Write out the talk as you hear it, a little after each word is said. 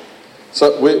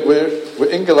So we're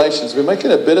in Galatians. We're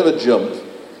making a bit of a jump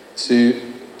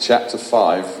to chapter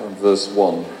 5 and verse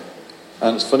 1.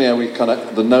 And it's funny how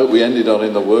the note we ended on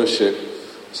in the worship.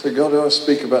 So God, do I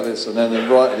speak about this? And then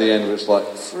right at the end, it's like,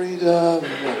 freedom.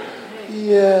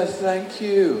 Yeah, thank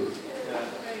you.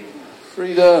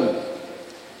 Freedom.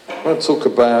 I want to talk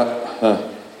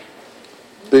about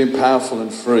being powerful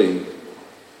and free.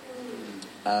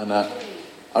 And I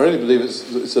really believe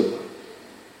it's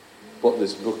what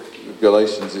this book of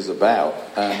Galatians is about.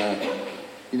 And,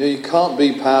 you can't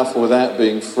be powerful without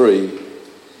being free. You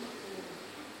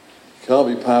can't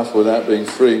be powerful without being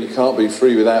free. And you can't be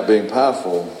free without being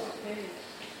powerful.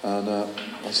 And I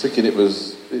was thinking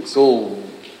it's all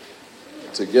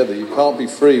together. You can't be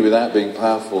free without being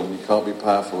powerful. And you can't be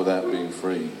powerful without being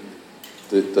free.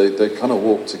 They kind of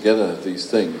walk together, these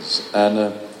things.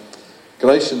 And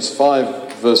Galatians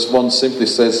 5 verse 1 simply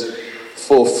says,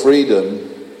 for freedom,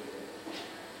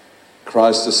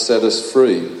 Christ has set us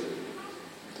free.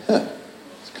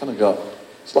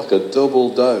 It's like a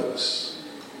double dose.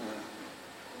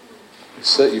 He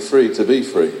set you free to be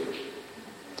free.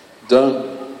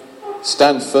 Don't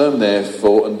stand firm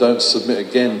therefore and don't submit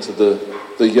again to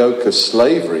the yoke of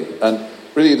slavery. And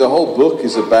really the whole book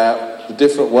is about the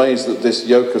different ways that this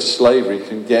yoke of slavery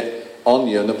can get on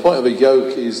you. And the point of a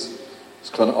yoke is, it's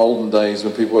kind of olden days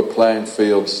when people were ploughing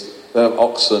fields, they have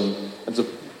oxen, and to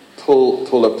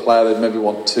pull a plough they'd maybe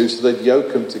want two, so they'd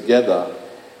yoke them together.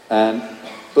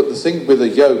 But the thing with a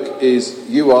yoke is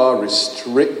you are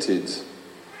restricted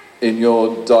in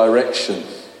your direction.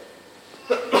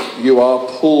 You are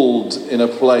pulled in a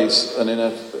place and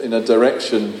in a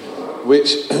direction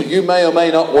which you may or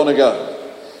may not want to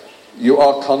go. You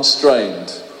are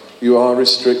constrained. You are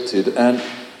restricted. And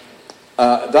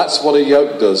that's what a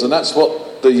yoke does. And that's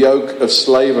what the yoke of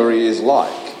slavery is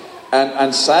like.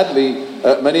 And sadly,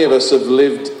 many of us have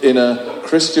lived in a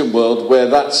Christian world where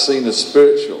that's seen as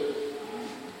spiritual.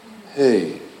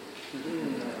 Hey.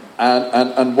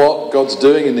 And what God's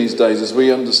doing in these days as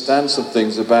we understand some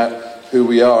things about who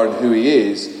we are and who He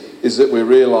is that we're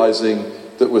realizing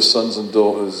that we're sons and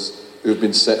daughters who have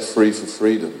been set free for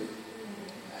freedom.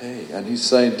 Hey. And He's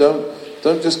saying,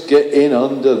 don't just get in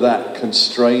under that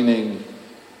constraining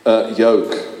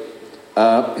yoke.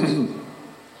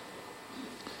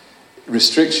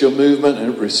 Restricts your movement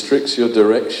and it restricts your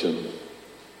direction.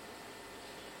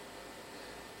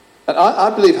 And I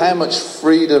believe how much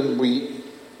freedom we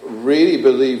really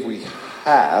believe we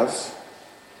have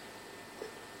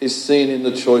is seen in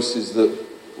the choices that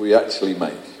we actually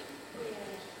make.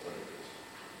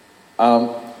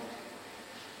 The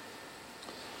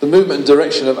movement and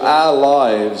direction of our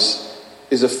lives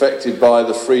is affected by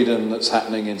the freedom that's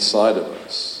happening inside of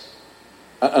us.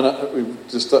 And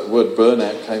just that word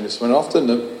burnout came this morning. Often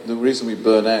the reason we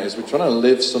burn out is we're trying to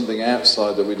live something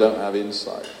outside that we don't have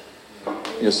inside.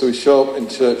 So we show up in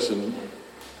church and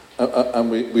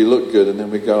we look good, and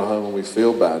then we go home and we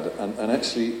feel bad. And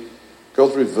actually,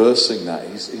 God's reversing that.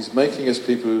 He's making us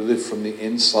people who live from the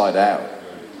inside out.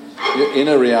 Your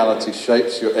inner reality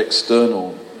shapes your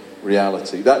external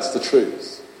reality. That's the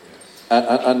truth.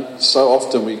 And so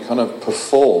often we kind of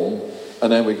perform,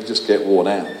 and then we just get worn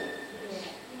out.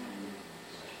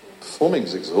 Performing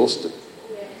is exhausting.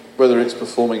 Whether it's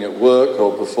performing at work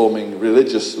or performing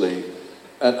religiously.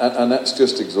 And that's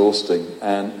just exhausting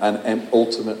and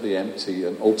ultimately empty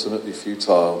and ultimately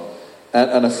futile.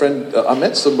 And a friend, I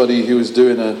met somebody who was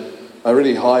doing a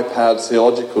really high-powered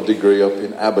theological degree up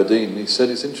in Aberdeen. He said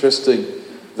it's interesting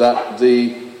that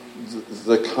the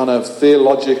kind of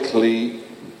theologically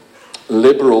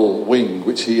liberal wing,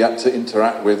 which he had to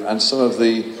interact with, and some of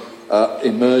the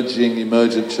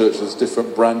emergent churches,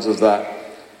 different brands of that,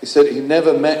 he said he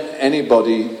never met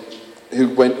anybody who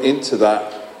went into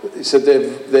that. He said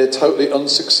they're totally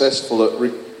unsuccessful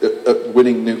at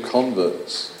winning new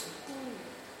converts.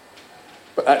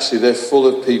 But actually they're full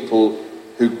of people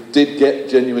who did get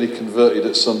genuinely converted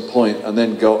at some point and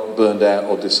then got burned out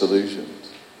or disillusioned.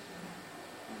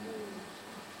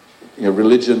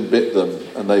 Religion bit them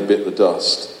and they bit the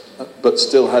dust, but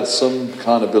still had some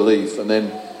kind of belief and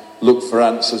then looked for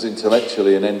answers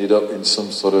intellectually and ended up in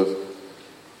some sort of...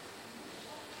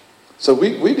 So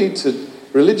we need to...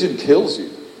 Religion kills you.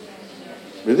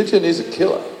 Religion is a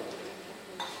killer.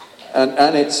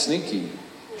 And it's sneaky.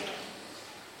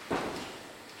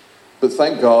 But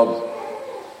thank God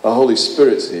the Holy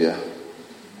Spirit's here.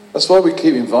 That's why we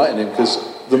keep inviting Him, because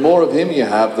the more of Him you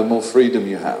have, the more freedom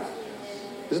you have.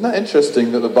 Isn't that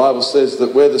interesting that the Bible says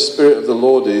that where the Spirit of the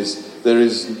Lord is, there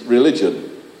is religion?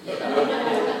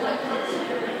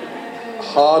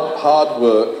 Hard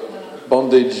work,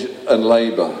 bondage and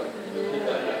labour.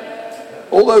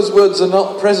 All those words are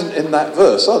not present in that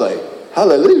verse, are they?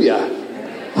 Hallelujah.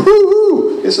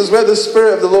 Woo-hoo. This is where the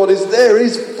Spirit of the Lord is. There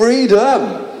is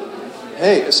freedom.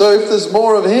 Hey, so if there's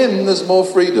more of Him, there's more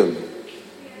freedom.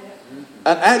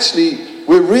 And actually,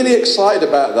 we're really excited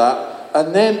about that.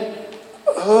 And then,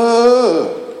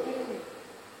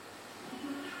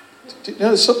 you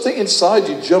know, something inside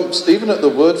you jumps even at the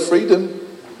word freedom.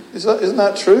 Isn't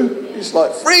that true? It's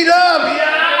like, freedom!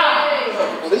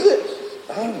 Yeah! What is it?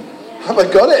 Oh, have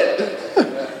I got it?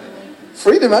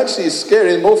 Freedom actually is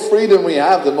scary. The more freedom we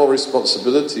have, the more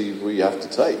responsibility we have to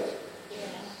take.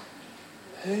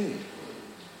 Hey.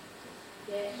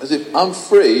 As if I'm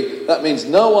free, that means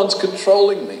no one's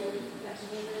controlling me.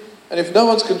 And if no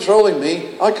one's controlling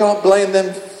me, I can't blame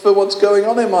them for what's going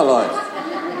on in my life.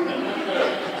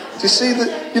 Do you see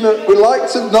that, you know, we like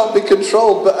to not be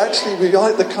controlled, but actually we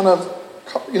like the kind of,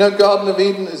 you know, Garden of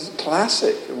Eden is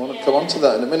classic. I want to come on to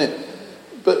that in a minute.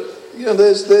 But, you know,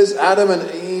 there's Adam and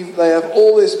Eve. They have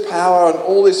all this power and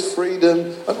all this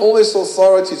freedom and all this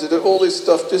authority to do all this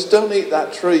stuff. Just don't eat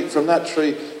that tree from that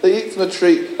tree. They eat from the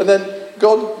tree. And then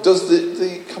God does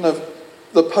the kind of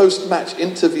the post-match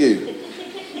interview.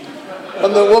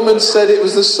 And the woman said it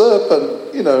was the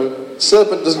serpent. You know,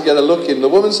 serpent doesn't get a look in. The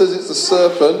woman says it's the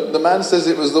serpent. The man says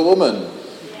it was the woman.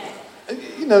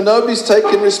 You know, nobody's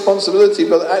taking responsibility,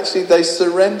 but actually they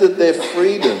surrendered their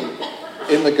freedom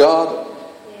in the garden.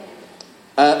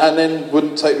 And then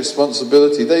wouldn't take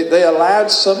responsibility. They allowed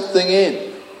something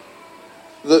in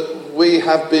that we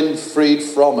have been freed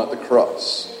from at the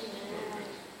cross.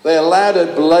 They allowed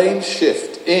a blame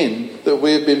shift in that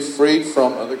we have been freed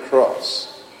from at the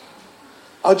cross.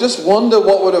 I just wonder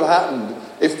what would have happened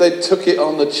if they took it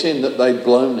on the chin that they'd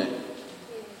blown it.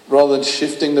 Rather than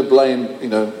shifting the blame, you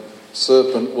know,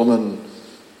 serpent, woman,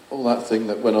 all that thing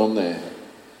that went on there.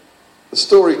 The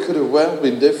story could have well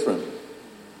been different.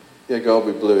 Yeah, God,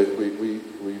 we blew it.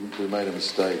 We made a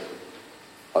mistake.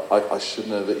 I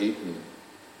shouldn't have eaten.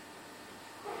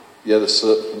 Yeah, the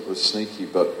serpent was sneaky,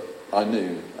 but I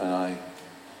knew and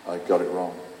I got it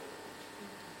wrong.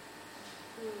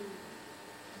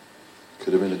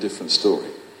 Could have been a different story.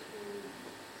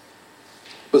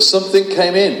 But something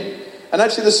came in. And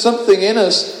actually there's something in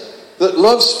us that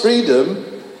loves freedom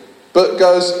but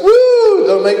goes, woo,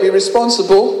 don't make me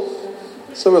responsible.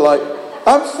 So we're like,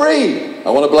 I'm free. I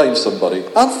want to blame somebody.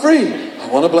 I'm free. I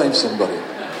want to blame somebody.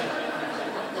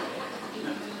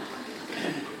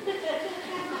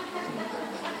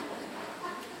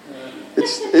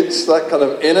 It's that kind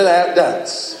of in and out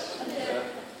dance.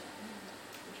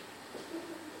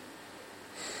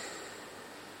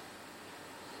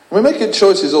 We're making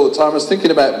choices all the time. I was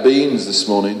thinking about beans this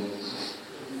morning.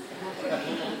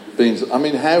 Beans. I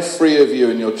mean, how free are you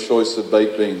in your choice of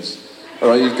baked beans? All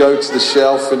right, you go to the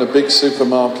shelf in a big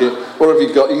supermarket. What have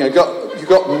you got? You've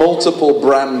got multiple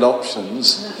brand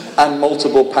options and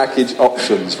multiple package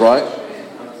options, right?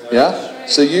 Yeah?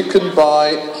 So you can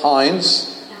buy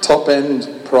Heinz, top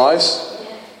end price,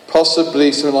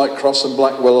 possibly something like Cross and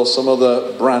Blackwell or some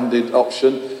other branded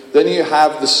option. Then you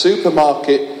have the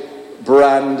supermarket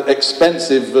brand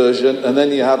expensive version, and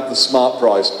then you have the smart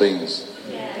price beans,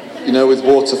 you know, with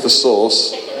water for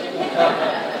sauce.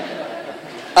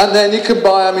 And then you can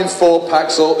buy them in 4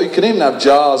 packs, or you can even have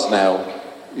jars now,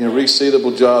 you know,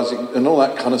 resealable jars and all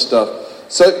that kind of stuff.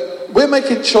 So we're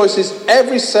making choices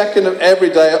every second of every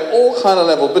day at all kind of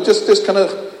levels, but just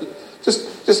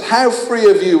how free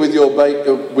are you with your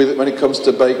when it comes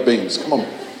to baked beans? Come on.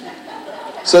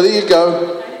 So there you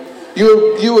go.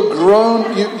 You were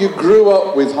grown. You grew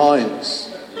up with Heinz.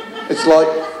 It's like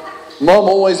Mom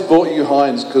always bought you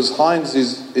Heinz because Heinz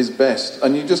is best,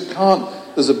 and you just can't.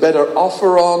 There's a better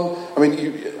offer on. I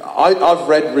mean, I've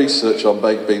read research on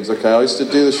baked beans. Okay, I used to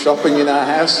do the shopping in our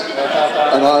house,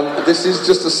 and this is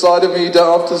just a side of me you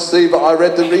don't often see. But I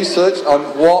read the research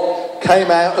on what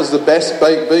came out as the best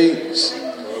baked beans.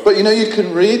 But you know, you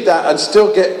can read that and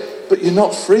still get, but you're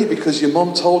not free because your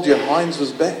mom told you Heinz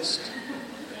was best.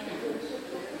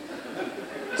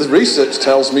 The research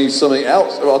tells me something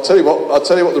else. I'll tell you what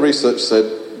the research said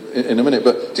in a minute.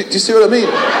 But do you see what I mean?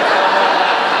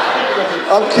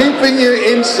 I'm keeping you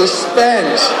in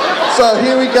suspense. So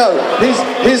here we go.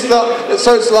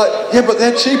 So it's like, yeah, but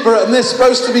they're cheaper and they're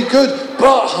supposed to be good.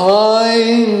 But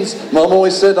Heinz. Mum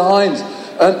always said Heinz.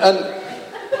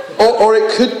 Or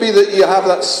it could be that you have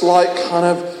that slight kind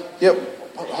of, yeah,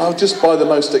 I'll just buy the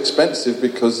most expensive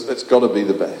because it's got to be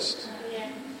the best.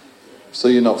 So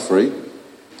you're not free.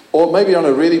 Or maybe on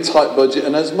a really tight budget,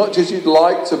 and as much as you'd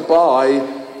like to buy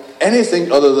anything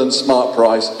other than Smart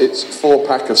Price, it's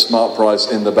 4-pack of Smart Price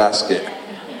in the basket.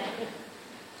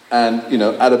 and,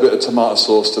 add a bit of tomato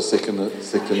sauce to thicken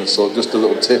the sauce. Just a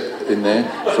little tip in there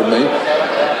from me.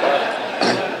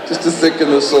 Just to thicken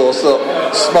the sauce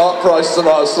up. Smart price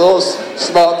tomato sauce,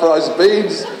 smart price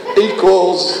beans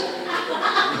equals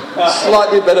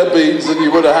slightly better beans than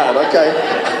you would have had, okay?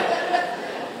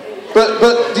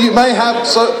 But you may have,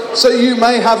 so you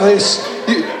may have,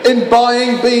 in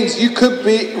buying beans, you could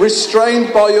be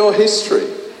restrained by your history.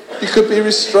 You could be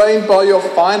restrained by your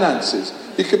finances.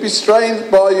 You could be restrained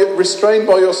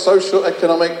by your social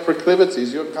economic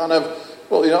proclivities. You're kind of,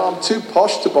 I'm too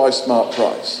posh to buy smart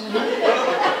price.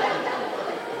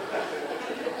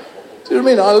 Do you know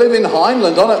what I mean? I live in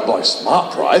Hindland, I don't buy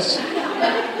smart price.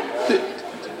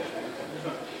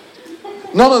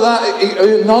 None of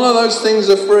those things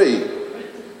are free.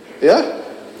 Yeah?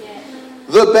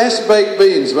 The best baked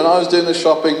beans when I was doing the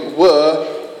shopping were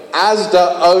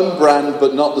Asda own brand,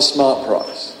 but not the smart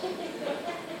price.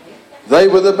 They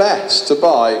were the best to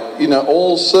buy.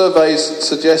 All surveys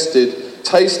suggested,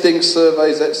 tasting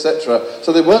surveys, etc.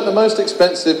 So they weren't the most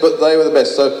expensive, but they were the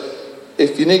best. So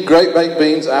if you need great baked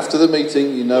beans after the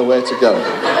meeting, you know where to go.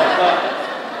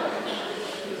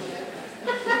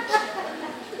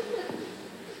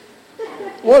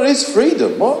 What is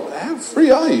freedom? How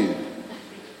free are you?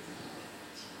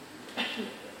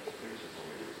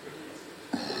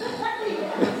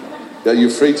 Yeah, you're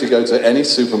free to go to any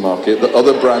supermarket. The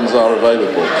other brands are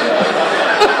available.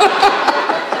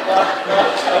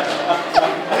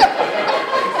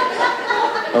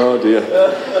 Oh dear.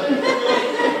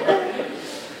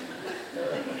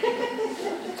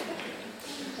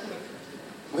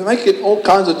 We're making all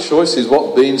kinds of choices,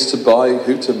 what beans to buy,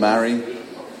 who to marry.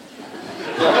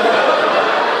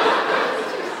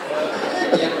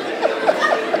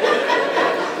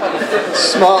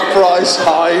 Smart price,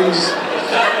 Heinz.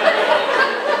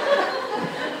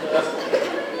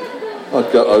 I've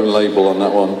got own label on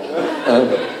that one.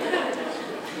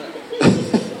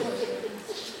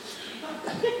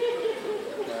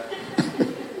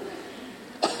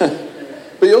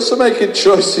 But you're also making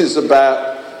choices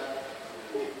about...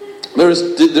 There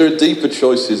are deeper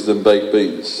choices than baked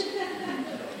beans.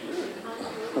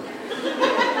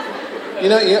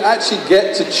 You actually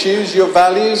get to choose your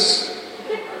values.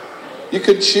 You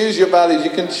can choose your values.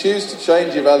 You can choose to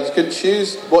change your values. You can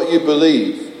choose what you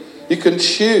believe. You can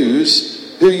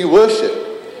choose who you worship.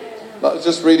 I was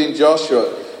just reading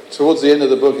Joshua. Towards the end of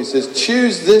the book, he says,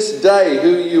 choose this day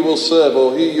who you will serve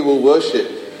or who you will worship.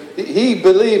 He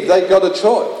believed they got a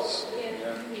choice.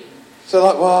 So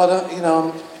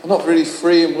I'm not really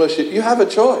free in worship. You have a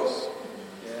choice.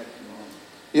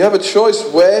 You have a choice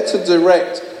where to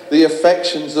direct the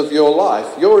affections of your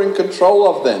life. You're in control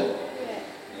of them.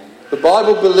 The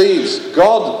Bible believes,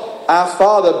 God, our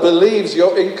Father, believes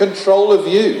you're in control of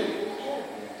you.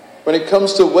 When it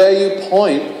comes to where you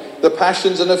point the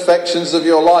passions and affections of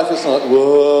your life, it's not,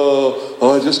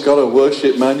 I just got to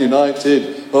worship Man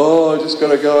United. I just got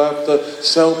to go after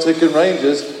Celtic and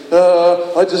Rangers.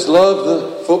 I just love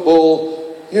the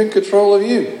football. You're in control of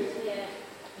you.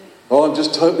 I'm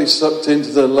just totally sucked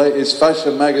into the latest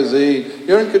fashion magazine.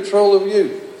 You're in control of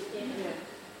you.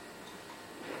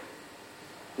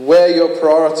 Where your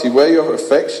priority, where your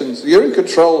affections. You're in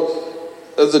control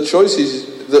of the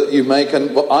choices that you make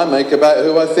and what I make about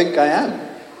who I think I am.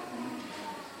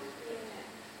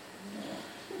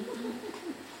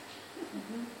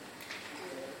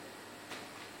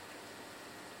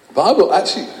 The Bible,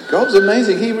 actually, God's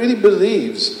amazing. He really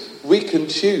believes we can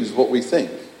choose what we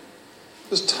think.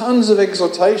 There's tons of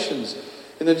exhortations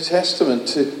in the New Testament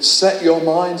to set your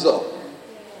minds up.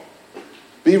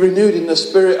 Be renewed in the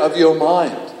spirit of your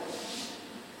mind.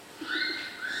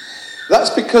 That's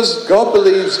because God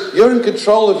believes you're in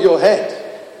control of your head.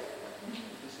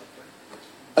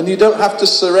 And you don't have to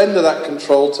surrender that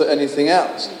control to anything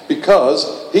else. Because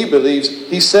He believes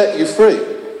He set you free.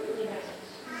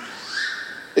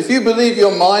 If you believe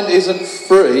your mind isn't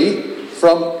free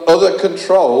from other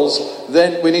controls,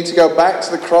 then we need to go back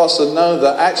to the cross and know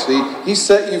that actually He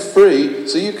set you free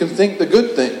so you can think the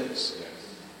good things.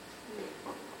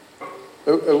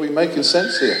 Are we making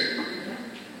sense here?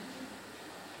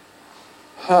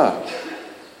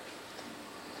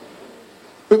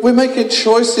 But we're making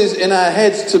choices in our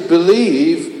heads to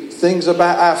believe things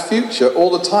about our future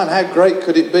all the time. How great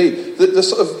could it be? The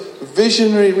sort of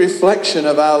visionary reflection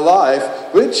of our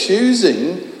life, we're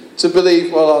choosing to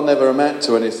believe, I'll never amount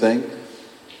to anything.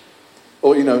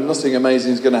 Or, nothing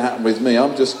amazing is going to happen with me.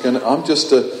 I'm just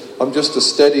a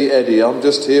steady Eddie. I'm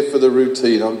just here for the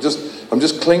routine. I'm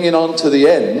just clinging on to the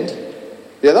end.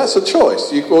 Yeah, that's a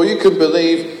choice. Or you can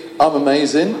believe, I'm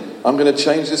amazing. I'm going to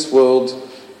change this world.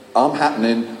 I'm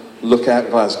happening. Look out,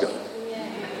 Glasgow.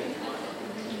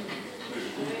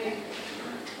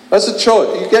 That's a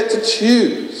choice. You get to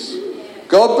choose.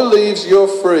 God believes you're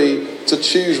free to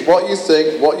choose what you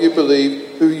think, what you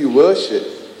believe, who you worship,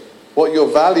 what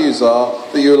your values are,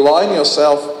 that you align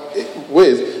yourself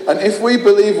with. And if we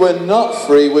believe we're not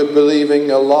free, we're believing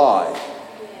a lie.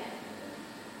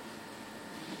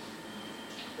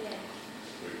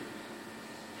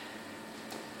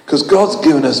 Because God's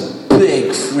given us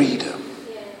big freedom,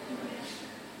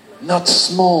 not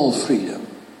small freedom.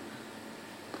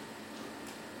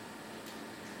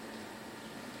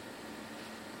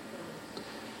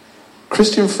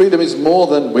 Christian freedom is more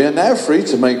than we are now free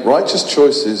to make righteous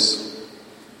choices.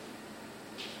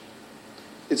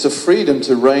 It's a freedom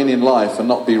to reign in life and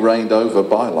not be reigned over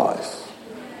by life.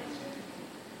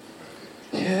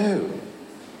 Yeah.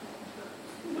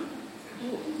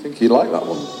 I think you like that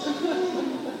one.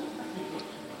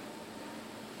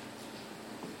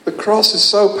 The cross is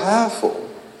so powerful.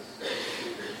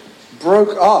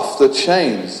 Broke off the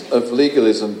chains of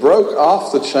legalism, broke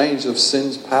off the chains of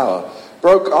sin's power,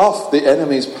 broke off the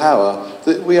enemy's power,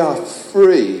 that we are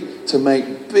free to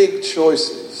make big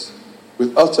choices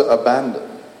with utter abandon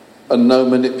and no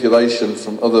manipulation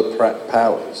from other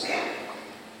powers.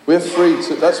 We're free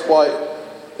to, that's why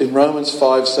in Romans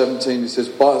 5:17 it says,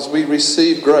 but as we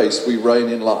receive grace, we reign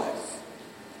in life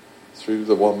through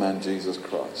the one man, Jesus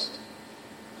Christ.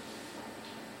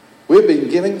 We've been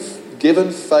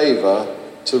given favour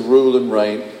to rule and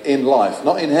reign in life,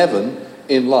 not in heaven,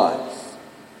 in life.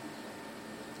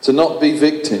 To not be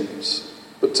victims,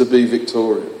 but to be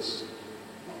victorious.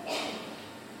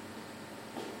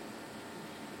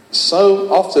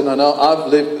 So often I know I've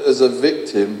lived as a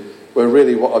victim where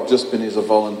really what I've just been is a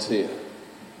volunteer.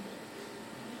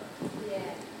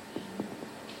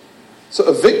 So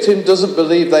a victim doesn't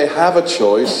believe they have a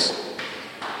choice.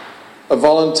 A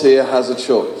volunteer has a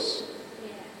choice.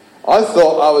 I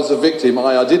thought I was a victim.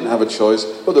 I didn't have a choice.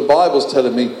 But the Bible's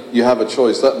telling me you have a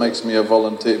choice. That makes me a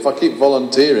volunteer. If I keep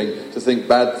volunteering to think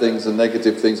bad things and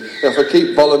negative things, if I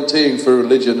keep volunteering for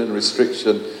religion and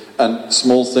restriction and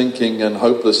small thinking and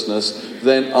hopelessness,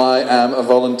 then I am a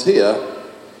volunteer.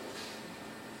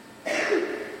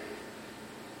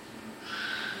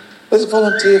 Let's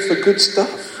volunteer for good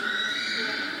stuff.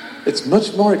 It's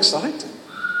much more exciting.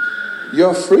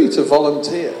 You're free to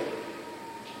volunteer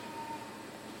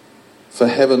for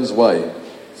heaven's way,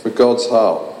 for God's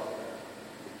heart.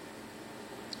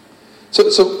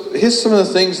 So here's some of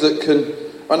the things that can,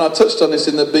 and I touched on this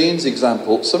in the beans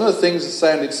example, some of the things that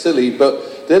sounded silly,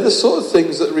 but they're the sort of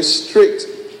things that restrict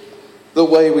the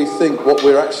way we think what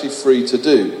we're actually free to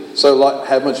do. So like,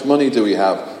 how much money do we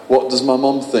have? What does my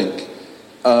mum think?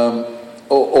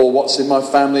 Or what's in my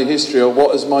family history, or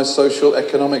what is my social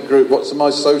economic group, what's my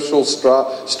social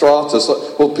stratus.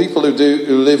 Well, people who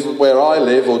live where I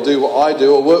live, or do what I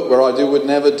do, or work where I do, would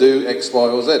never do X, Y,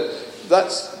 or Z.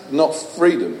 That's not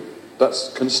freedom.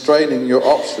 That's constraining your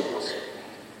options.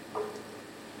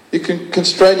 You can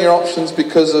constrain your options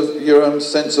because of your own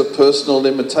sense of personal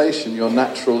limitation, your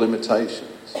natural limitations.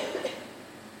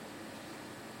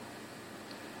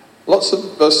 Lots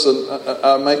of us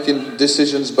are making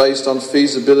decisions based on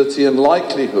feasibility and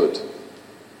likelihood.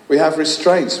 We have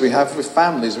restraints, we have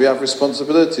families, we have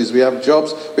responsibilities, we have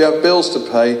jobs, we have bills to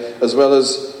pay, as well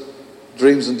as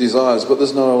dreams and desires, but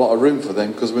there's not a lot of room for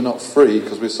them because we're not free,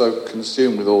 because we're so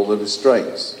consumed with all the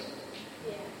restraints.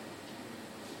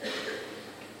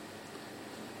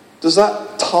 Does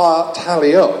that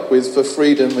tally up with for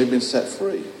freedom we've been set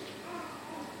free?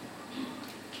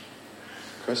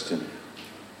 Question.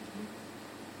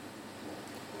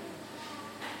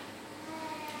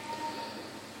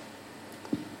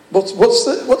 There's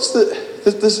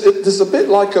a bit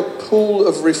like a pool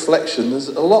of reflection. There's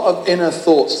a lot of inner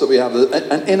thoughts that we have,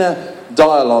 an inner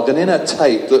dialogue, an inner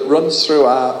tape that runs through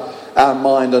our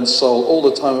mind and soul all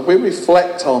the time. We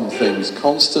reflect on things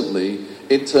constantly,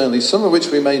 internally, some of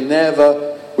which we may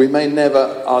never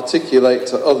articulate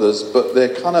to others, but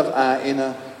they're kind of our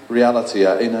inner reality,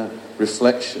 our inner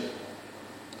reflection.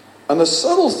 And the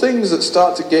subtle things that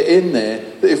start to get in there,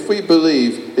 that if we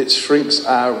believe, it shrinks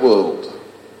our world.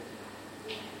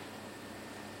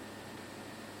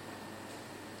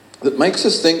 That makes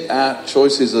us think our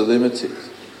choices are limited.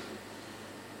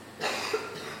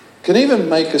 Can even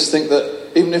make us think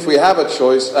that even if we have a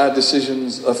choice, our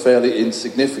decisions are fairly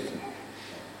insignificant.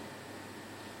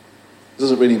 It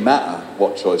doesn't really matter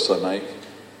what choice I make.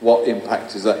 What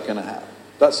impact is that going to have?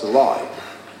 That's a lie.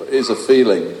 But it is a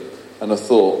feeling and a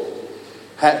thought.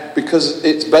 Because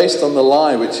it's based on the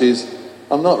lie, which is,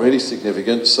 I'm not really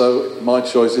significant, so my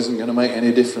choice isn't going to make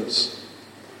any difference.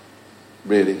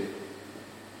 Really.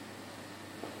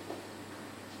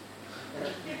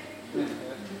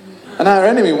 And our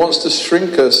enemy wants to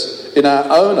shrink us in our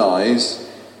own eyes.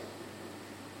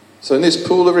 So in this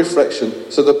pool of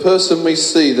reflection, so the person we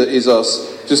see that is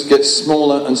us just gets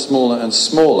smaller and smaller and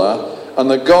smaller, and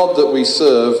the God that we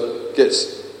serve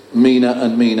gets meaner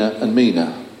and meaner and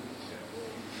meaner.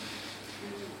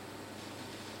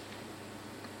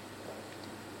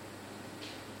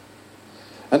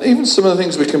 And even some of the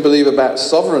things we can believe about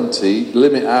sovereignty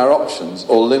limit our options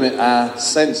or limit our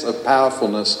sense of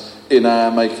powerfulness in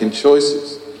our making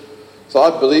choices. So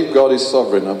I believe God is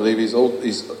sovereign. I believe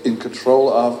He's in control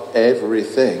of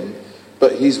everything.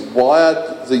 But He's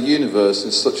wired the universe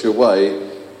in such a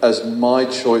way as my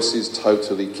choices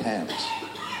totally count.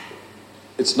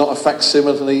 It's not a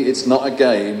facsimile. It's not a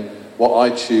game. What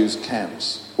I choose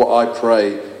counts. What I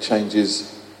pray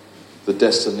changes the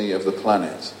destiny of the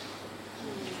planet.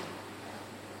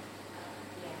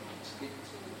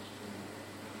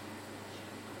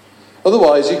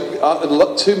 Otherwise,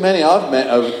 too many I've met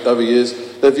over years,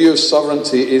 their view of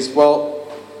sovereignty is,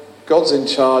 well, God's in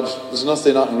charge, there's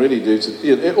nothing I can really do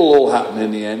it'll all happen in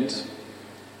the end.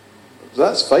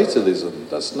 That's fatalism,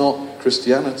 that's not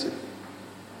Christianity.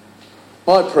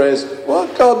 My prayers, well,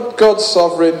 God's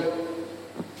sovereign,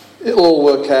 it'll all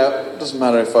work out, it doesn't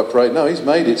matter if I pray. No, He's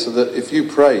made it so that if you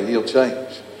pray, He'll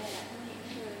change.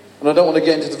 And I don't want to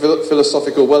get into the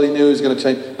philosophical, well, He knew He was going to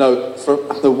change. No, for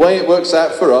the way it works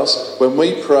out for us, when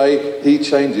we pray, He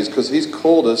changes because He's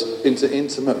called us into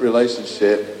intimate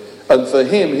relationship. And for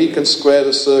Him, He can square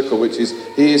the circle, which is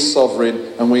He is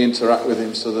sovereign and we interact with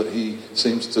Him so that He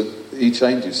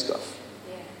changes stuff.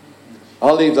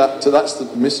 I'll leave that to, that's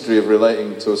the mystery of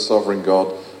relating to a sovereign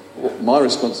God. My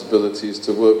responsibility is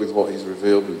to work with what He's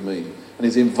revealed with me. And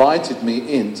He's invited me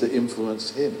in to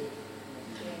influence Him.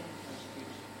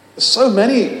 There's so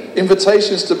many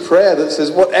invitations to prayer that says,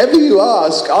 whatever you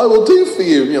ask, I will do for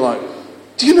you. And you're like,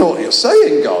 do you know what you're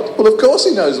saying, God? Well, of course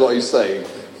He knows what He's saying.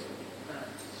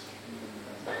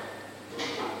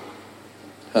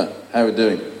 How are we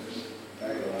doing?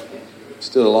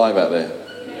 Still alive out there?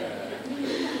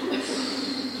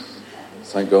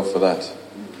 Thank God for that.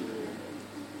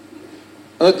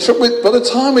 And by the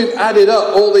time we've added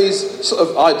up all these sort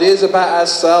of ideas about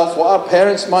ourselves, what our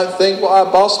parents might think, what our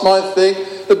boss might think,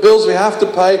 the bills we have to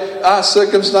pay, our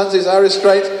circumstances, our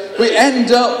restraints, we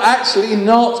end up actually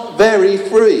not very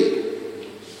free.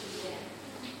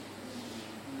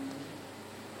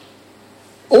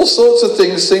 All sorts of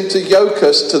things seem to yoke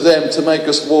us to them to make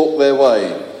us walk their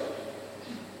way.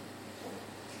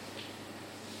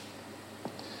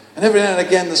 And every now and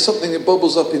again there's something that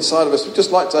bubbles up inside of us. We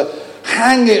just like to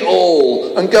hang it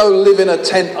all and go live in a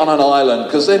tent on an island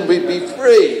because then we'd be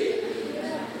free.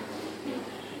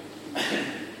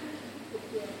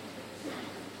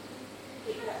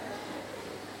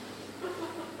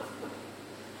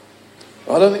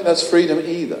 I don't think that's freedom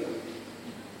either.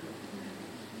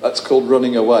 That's called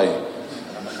running away.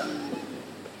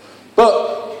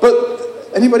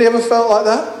 But anybody ever felt like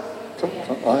that?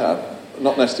 I have.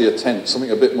 Not necessarily a tent,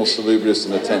 something a bit more salubrious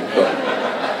than a tent. But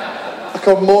how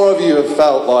come more of you have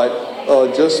felt like, oh,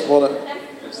 I just want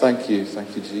to... Thank you,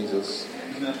 Jesus.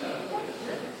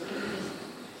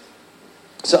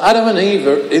 So Adam and Eve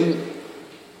are in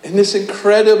this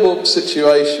incredible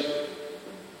situation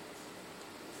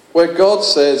where God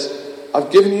says,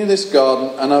 I've given you this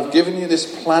garden and I've given you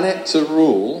this planet to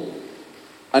rule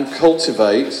and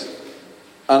cultivate,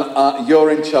 and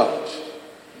you're in charge.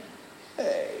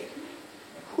 Hey.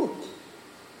 Whew.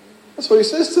 That's what He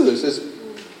says to us. He says,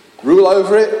 rule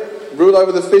over it, rule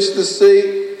over the fish of the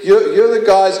sea. You're the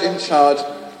guys in charge.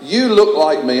 You look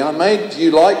like me. I made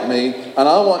you like me, and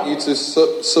I want you to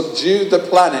subdue the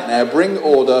planet now. Bring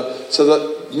order so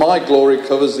that my glory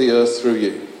covers the earth through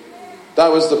you. That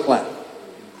was the plan.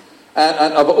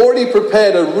 And I've already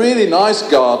prepared a really nice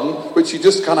garden, which you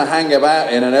just kind of hang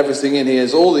about in, and everything in here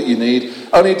is all that you need.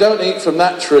 Only don't eat from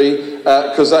that tree,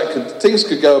 because things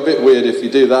could go a bit weird if you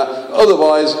do that.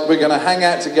 Otherwise, we're going to hang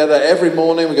out together every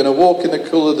morning. We're going to walk in the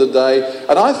cool of the day.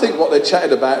 And I think what they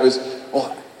chatted about was,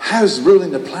 well, how's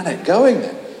ruling the planet going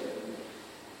then?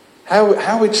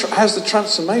 How's the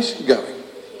transformation going?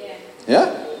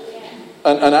 Yeah?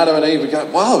 And Adam and Eve would go,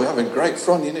 wow, we're having great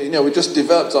fun. You know, we just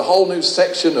developed a whole new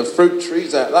section of fruit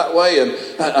trees out that way,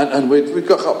 and we've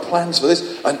got plans for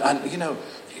this. And you know,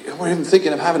 we're even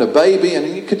thinking of having a baby,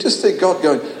 and you could just see God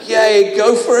going, yay,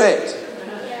 go for it.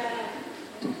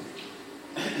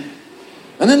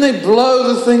 And then they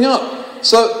blow the thing up.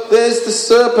 So there's the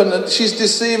serpent, and she's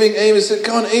deceiving Eve and says,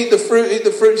 go on, eat the fruit.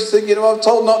 She's thinking, I'm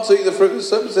told not to eat the fruit. The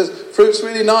serpent says, fruit's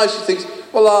really nice. She thinks,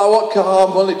 well, what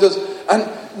harm? Well, it does. And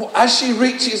as she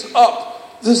reaches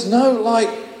up, there's no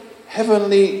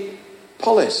heavenly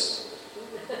polish.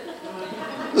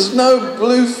 There's no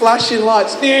blue flashing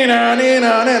lights. And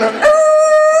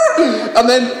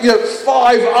then,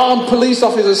 5 armed police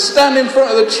officers stand in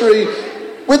front of the tree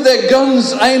with their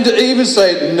guns aimed at Eve and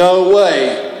say, no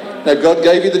way. Now, God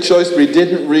gave you the choice, but he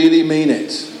didn't really mean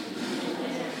it.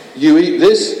 You eat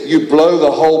this, you blow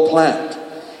the whole plant.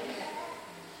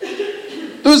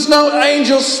 There was no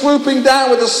angel swooping down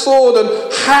with a sword and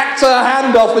hacked her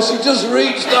hand off as she just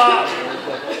reached up.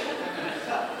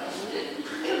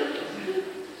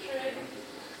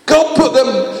 God put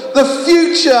the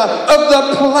future of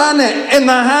the planet in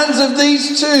the hands of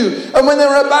these two. And when they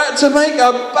were about to make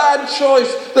a bad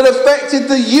choice that affected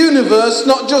the universe,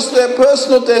 not just their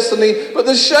personal destiny, but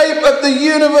the shape of the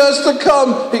universe to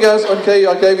come, he goes, okay,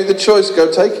 I gave you the choice,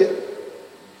 go take it.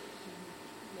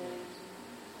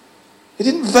 He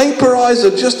didn't vaporize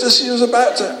her just as she was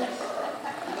about to.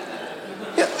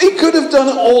 He could have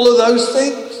done all of those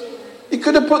things. He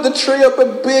could have put the tree up a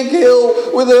big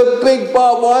hill with a big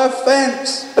barbed wire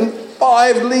fence and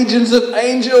 5 legions of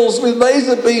angels with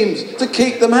laser beams to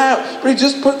keep them out. But he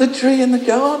just put the tree in the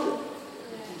garden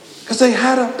because they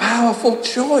had a powerful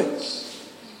choice.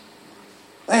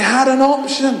 They had an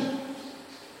option.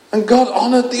 And God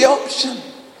honored the option.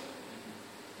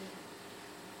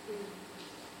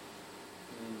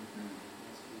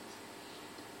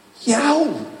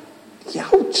 Youch.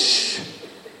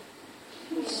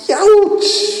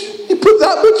 He put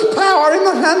that much power in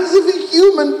the hands of a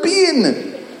human being.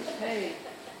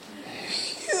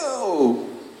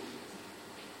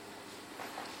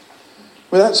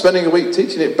 Without spending a week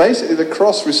teaching it, basically the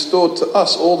cross restored to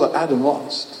us all that Adam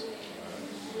lost.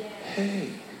 Hey.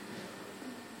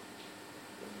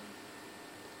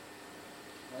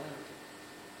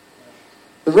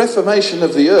 The reformation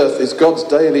of the earth is God's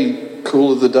daily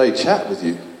cool of the day chat with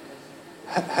you.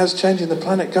 How's changing the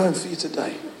planet going for you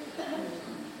today?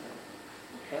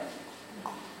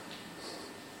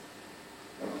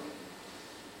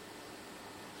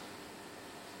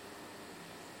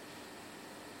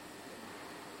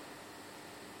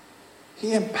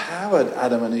 He empowered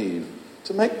Adam and Eve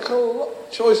to make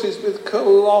choices with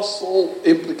colossal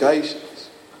implications.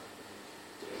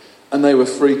 And they were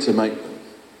free to make them.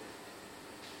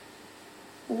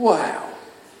 Wow.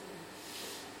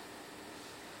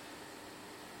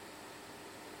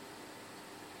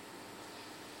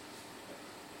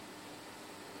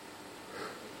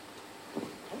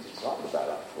 About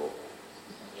that for?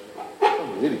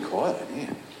 I'm really quiet in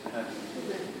here.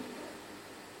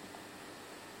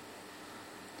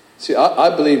 See,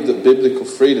 I believe that biblical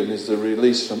freedom is the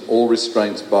release from all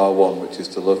restraints bar one, which is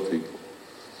to love people.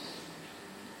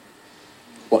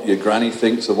 What your granny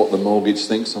thinks and what the mortgage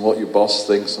thinks and what your boss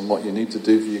thinks and what you need to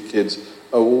do for your kids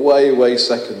are way, way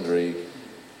secondary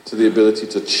to the ability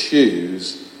to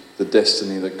choose the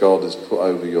destiny that God has put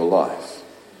over your life.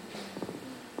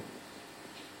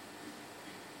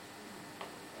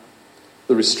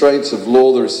 The restraints of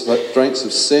law, the restraints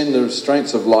of sin, the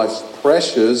restraints of life's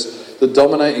pressures, the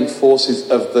dominating forces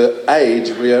of the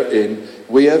age we are in,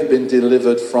 we have been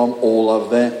delivered from all of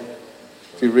them.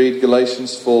 If you read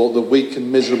Galatians 4, the weak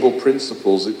and miserable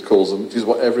principles, it calls them, which is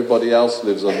what everybody else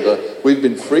lives under, we've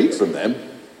been freed from them.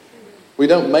 We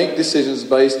don't make decisions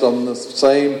based on the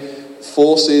same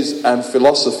forces and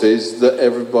philosophies that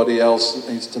everybody else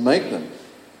needs to make them.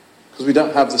 Because we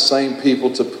don't have the same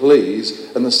people to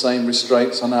please and the same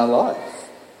restraints on our life.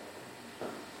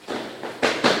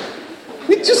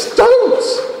 We just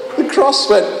don't. The cross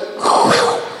went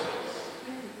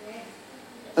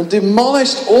and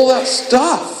demolished all that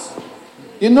stuff.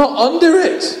 You're not under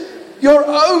it. You're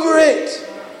over it.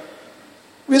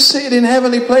 We're seated in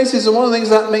heavenly places, and one of the things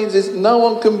that means is no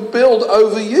one can build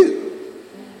over you.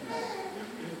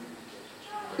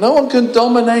 No one can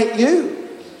dominate you.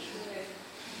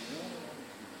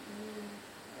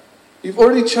 You've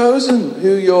already chosen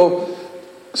who you're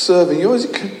serving. You've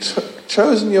already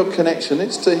chosen your connection.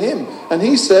 It's to him. And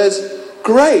he says,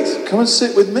 great, come and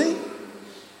sit with me.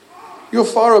 You're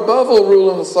far above all rule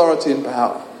and authority and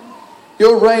power.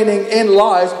 You're reigning in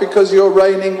life because you're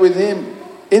reigning with him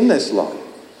in this life.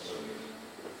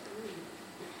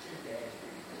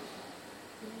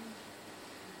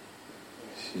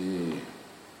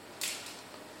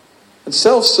 And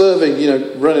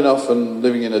self-serving, running off and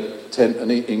living in a tent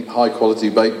and eating high-quality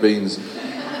baked beans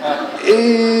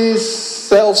is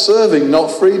self-serving, not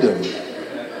freedom.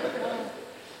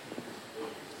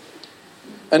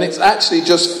 And it's actually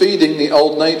just feeding the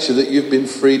old nature that you've been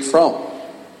freed from.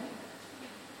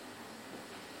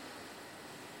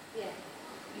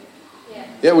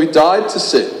 Yeah, we died to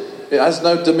sin. It has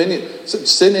no dominion.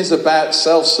 Sin is about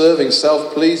self-serving,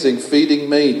 self-pleasing, feeding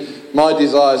me, my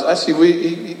desires.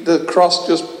 Actually, the cross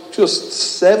just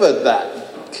severed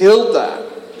that, killed that.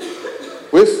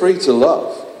 We're free to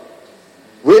love.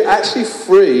 We're actually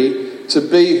free to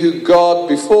be who God,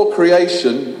 before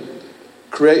creation,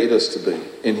 created us to be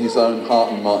in his own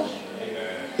heart and mind.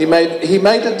 He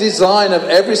made a design of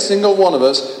every single one of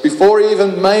us before he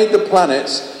even made the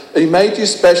planets. He made you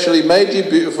special, he made you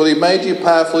beautiful, he made you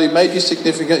powerful, he made you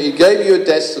significant, he gave you a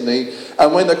destiny.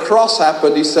 And when the cross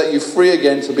happened, he set you free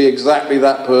again to be exactly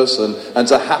that person and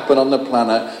to happen on the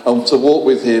planet and to walk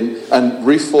with him and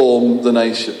reform the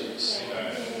nations.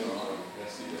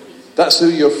 That's who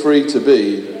you're free to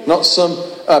be. Not some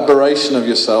aberration of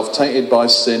yourself, tainted by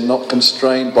sin, not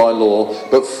constrained by law,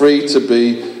 but free to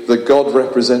be the God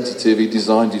representative he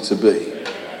designed you to be.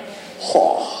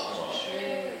 Oh.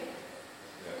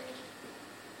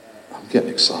 I'm getting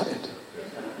excited.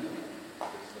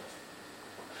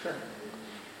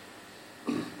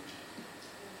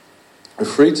 We're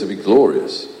free to be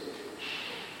glorious.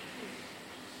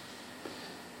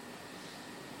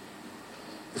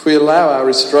 If we allow our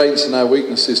restraints and our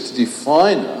weaknesses to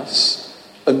define us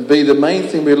and be the main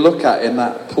thing we look at in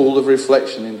that pool of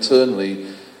reflection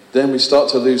internally, then we start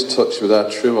to lose touch with our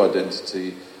true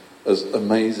identity as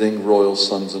amazing royal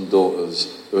sons and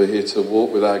daughters who are here to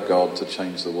walk with our God to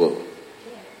change the world.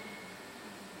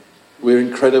 We're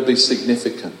incredibly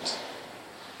significant.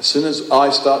 As soon as I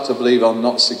start to believe I'm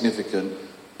not significant,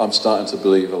 I'm starting to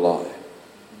believe a lie.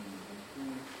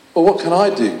 Well, what can I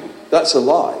do? That's a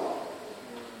lie.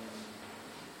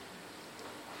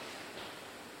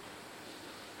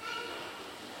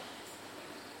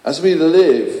 As we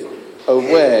live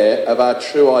aware of our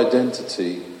true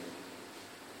identity,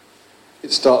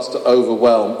 it starts to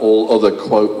overwhelm all other,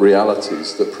 quote,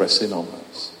 realities that press in on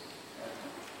us.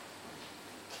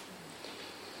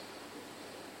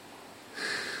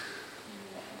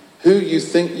 Who you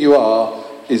think you are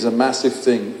is a massive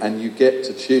thing, and you get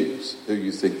to choose who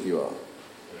you think you are.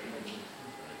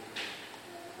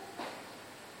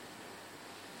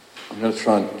 I'm going to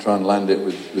try and land it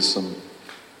with some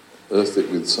earth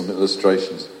it with some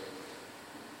illustrations.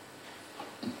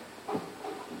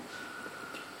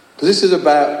 Because this is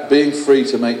about being free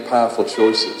to make powerful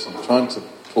choices. I'm trying to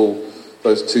pull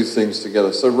those two things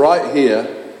together. So right here,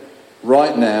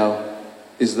 right now,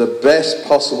 is the best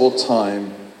possible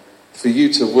time for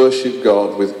you to worship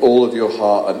God with all of your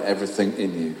heart and everything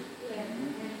in you.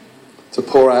 To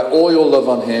pour out all your love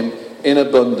on him in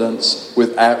abundance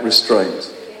without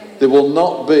restraint. There will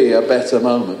not be a better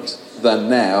moment than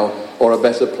now, or a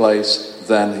better place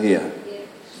than here.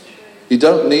 You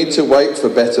don't need to wait for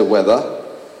better weather.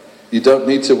 You don't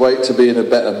need to wait to be in a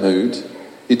better mood.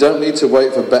 You don't need to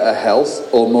wait for better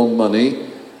health or more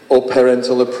money or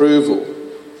parental approval.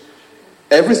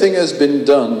 Everything has been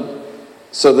done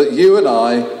so that you and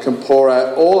I can pour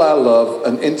out all our love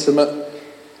and intimate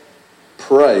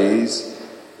praise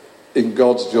in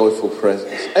God's joyful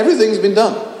presence. Everything's been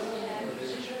done.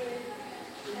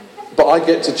 But I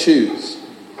get to choose.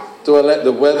 Do I let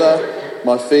the weather,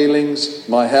 my feelings,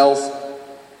 my health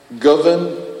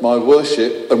govern my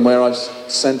worship and where I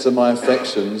centre my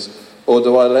affections? Or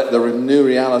do I let the new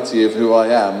reality of who I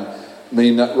am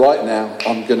mean that right now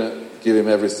I'm going to give him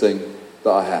everything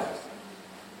that I have?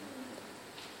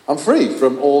 I'm free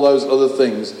from all those other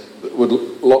things that would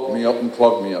lock me up and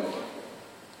clog me up.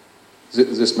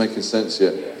 Is this making sense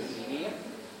yet?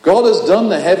 God has done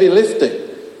the heavy lifting.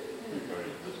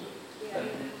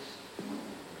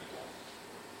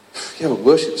 Yeah, but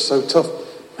worship's so tough.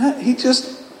 Man, he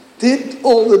just did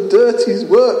all the dirty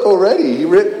work already. He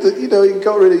ripped he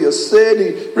got rid of your sin.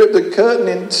 He ripped the curtain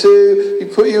in two. He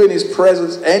put you in his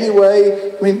presence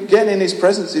anyway. I mean, getting in his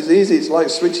presence is easy. It's like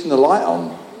switching the light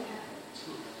on.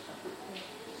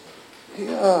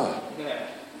 Yeah.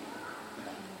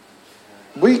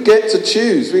 We get to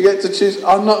choose. We get to choose.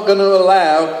 I'm not going to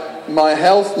allow my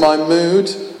health, my mood,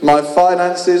 my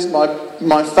finances,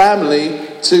 my family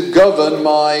to govern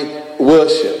my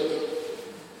worship.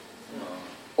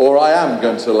 Or I am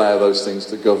going to allow those things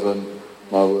to govern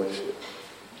my worship.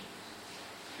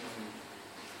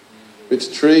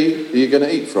 Which tree are you going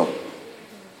to eat from?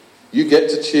 You get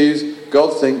to choose.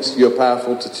 God thinks you're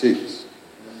powerful to choose.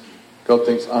 God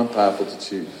thinks I'm powerful to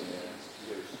choose.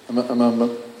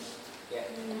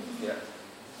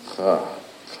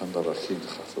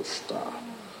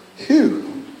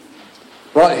 Phew.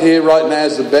 Right here, right now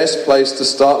is the best place to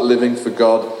start living for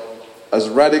God as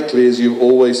radically as you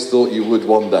always thought you would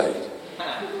one day.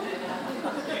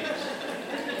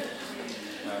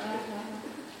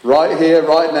 Right here,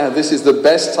 right now, this is the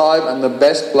best time and the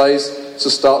best place to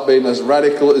start being as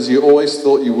radical as you always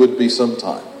thought you would be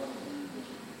sometime.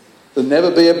 The never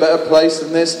be a better place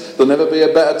than this. There'll never be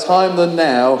a better time than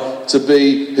now to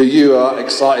be who you are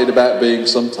excited about being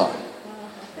sometime.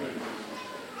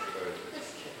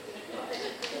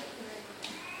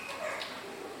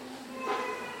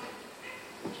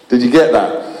 Did you get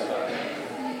that?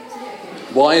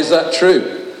 Why is that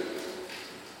true?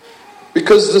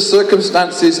 Because the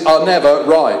circumstances are never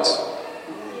right.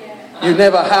 You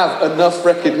never have enough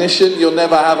recognition. You'll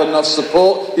never have enough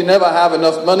support. You never have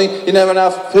enough money. You never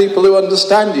have people who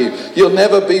understand you. You'll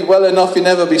never be well enough. You'll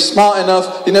never be smart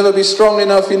enough. You'll never be strong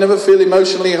enough. You never feel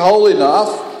emotionally whole enough.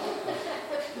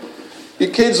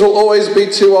 Your kids will always be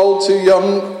too old, too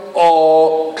young,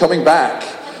 or coming back.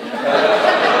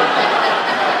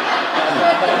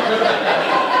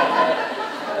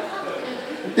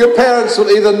 Your parents will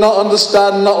either not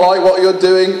understand, not like what you're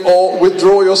doing, or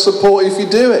withdraw your support if you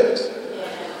do it.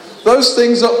 Those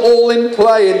things are all in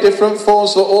play in different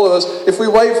forms for all of us. If we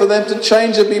wait for them to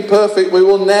change and be perfect, we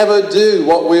will never do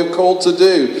what we are called to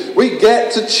do. We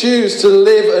get to choose to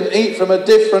live and eat from a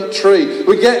different tree.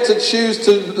 We get to choose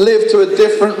to live to a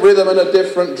different rhythm and a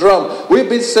different drum. We've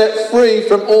been set free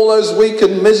from all those weak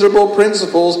and miserable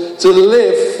principles to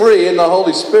live free in the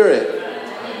Holy Spirit.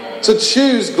 To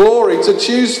choose glory, to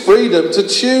choose freedom, to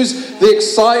choose the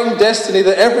exciting destiny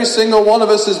that every single one of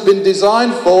us has been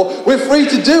designed for. We're free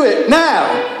to do it now.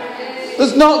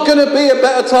 There's not going to be a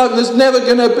better time. There's never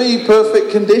going to be perfect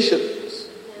conditions.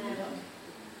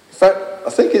 In fact,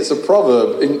 I think it's a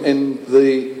proverb in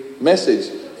the Message.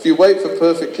 If you wait for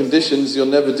perfect conditions, you'll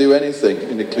never do anything,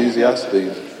 in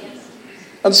Ecclesiastes.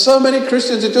 And so many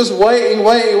Christians are just waiting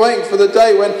for the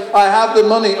day when I have the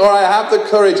money, or I have the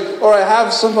courage, or I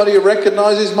have somebody who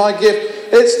recognises my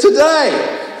gift. It's today.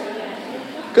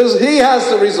 Because He has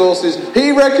the resources.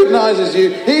 He recognises you.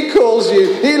 He calls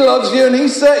you. He loves you, and He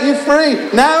set you free.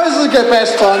 Now is the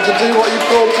best time to do what you're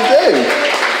called to do.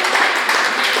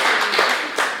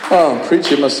 Oh, I'm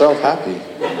preaching myself happy.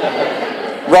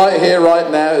 Right here, right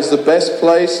now is the best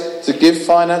place to give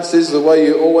finances the way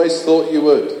you always thought you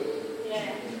would.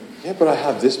 Yeah, but I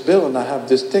have this bill and I have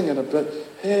this thing but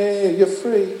hey, you're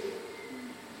free.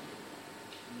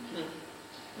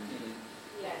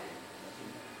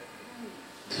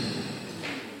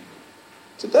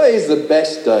 Today is the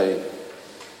best day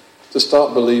to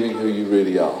start believing who you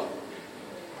really are.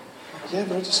 Yeah,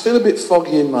 but I just feel a bit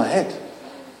foggy in my head.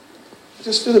 I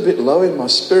just feel a bit low in my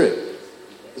spirit.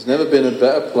 There's never been a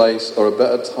better place or a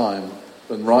better time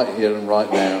than right here and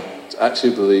right now to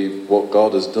actually believe what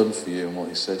God has done for you and what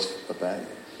He says about you.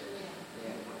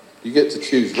 You get to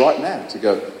choose right now to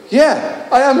go, yeah,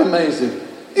 I am amazing.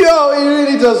 Yo, He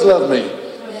really does love me.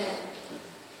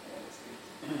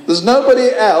 There's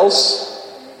nobody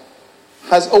else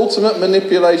has ultimate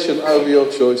manipulation over your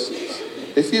choices.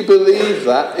 If you believe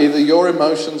that, either your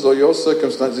emotions or your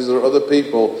circumstances or other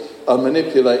people are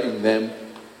manipulating them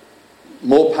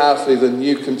more powerfully than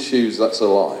you can choose, that's a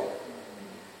lie.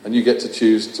 And you get to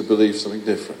choose to believe something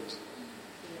different.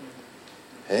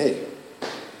 Hey.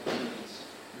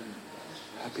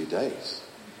 Happy days.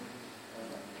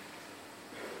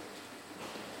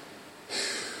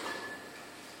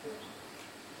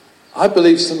 I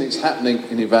believe something's happening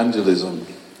in evangelism.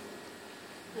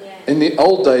 In the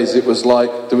old days, it was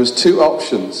like there was two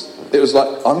options. It was like,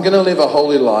 I'm going to live a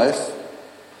holy life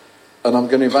and I'm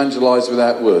going to evangelize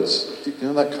without words. Do you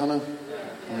know that kind of...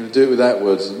 I'm going to do it without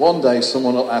words. And one day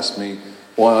someone will ask me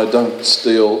why I don't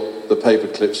steal the paper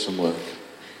clips from work.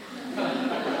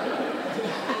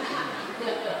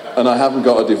 And I haven't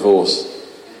got a divorce.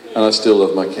 And I still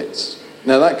love my kids.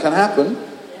 Now that can happen.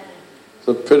 It's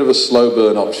a bit of a slow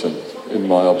burn option in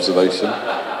my observation.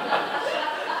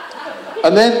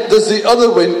 And then there's the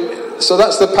other win. So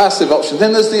that's the passive option.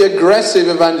 Then there's the aggressive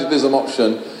evangelism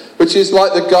option, which is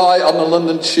like the guy on the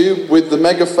London tube with the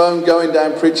megaphone going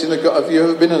down preaching. Have you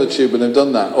ever been in a tube and they've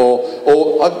done that? Or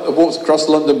I walked across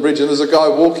London Bridge and there's a guy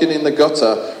walking in the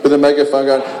gutter with a megaphone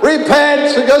going,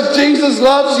 repent because Jesus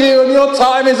loves you and your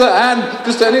time is at hand.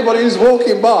 Just anybody who's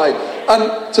walking by.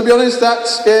 And to be honest, that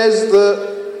scares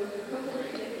the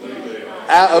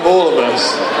out of all of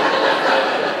us.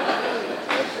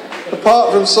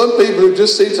 Apart from some people who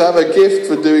just seem to have a gift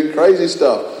for doing crazy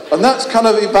stuff. And that's kind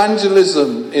of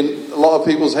evangelism in a lot of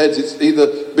people's heads. It's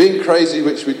either being crazy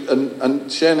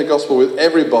and sharing the gospel with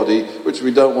everybody, which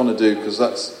we don't want to do because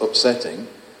that's upsetting,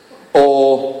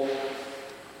 or,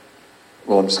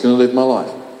 well, I'm just going to live my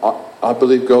life. I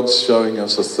believe God's showing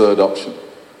us a third option.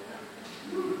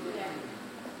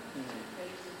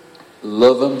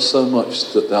 Love them so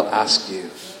much that they'll ask you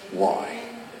why.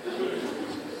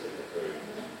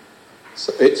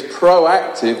 So it's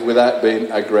proactive without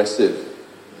being aggressive.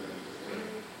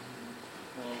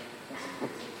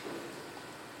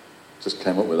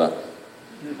 just came up with that.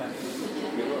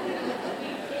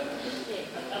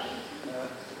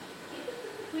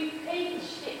 We paid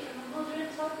shit from a mother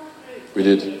and toddler group. We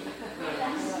did.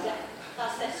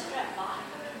 That's their strap line.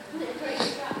 Great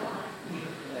strap line.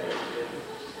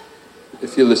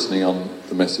 If you're listening on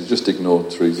the message, just ignore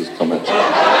Teresa's comments.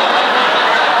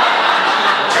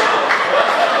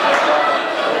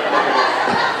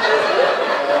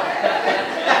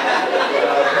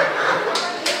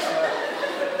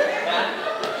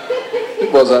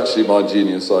 It was actually my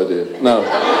genius idea. No,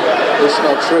 it's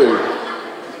not true.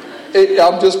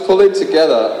 I'm just pulling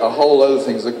together a whole load of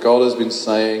things that God has been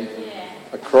saying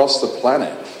across the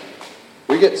planet.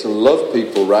 We get to love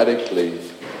people radically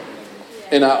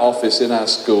in our office, in our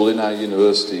school, in our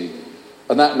university.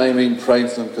 And that may mean praying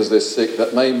for them because they're sick.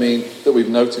 That may mean that we've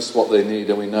noticed what they need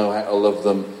and we know how to love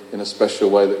them in a special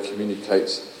way that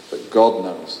communicates that God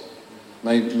knows. It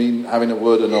may mean having a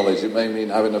word of knowledge. It may mean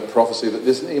having a prophecy that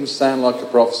doesn't even sound like a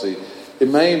prophecy. It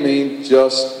may mean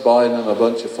just buying them a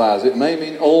bunch of flowers. It may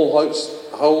mean whole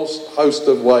host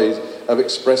of ways of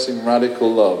expressing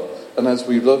radical love. And as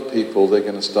we love people, they're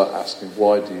going to start asking,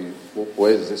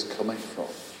 where is this coming from?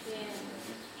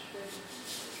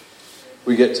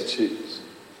 We get to choose.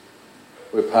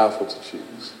 We're powerful to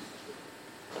choose.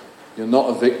 You're not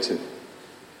a victim.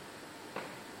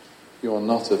 You are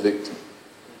not a victim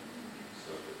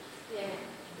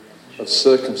of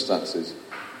circumstances,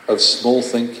 of small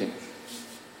thinking.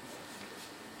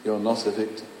 You're not a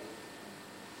victim.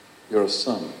 You're a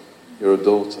son. You're a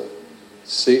daughter.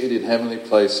 Seated in heavenly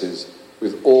places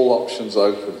with all options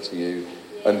open to you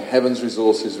and heaven's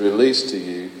resources released to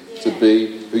you to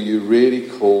be who you really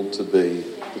called to be.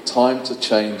 The time to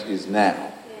change is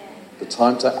now. The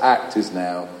time to act is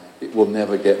now. It will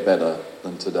never get better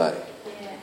than today.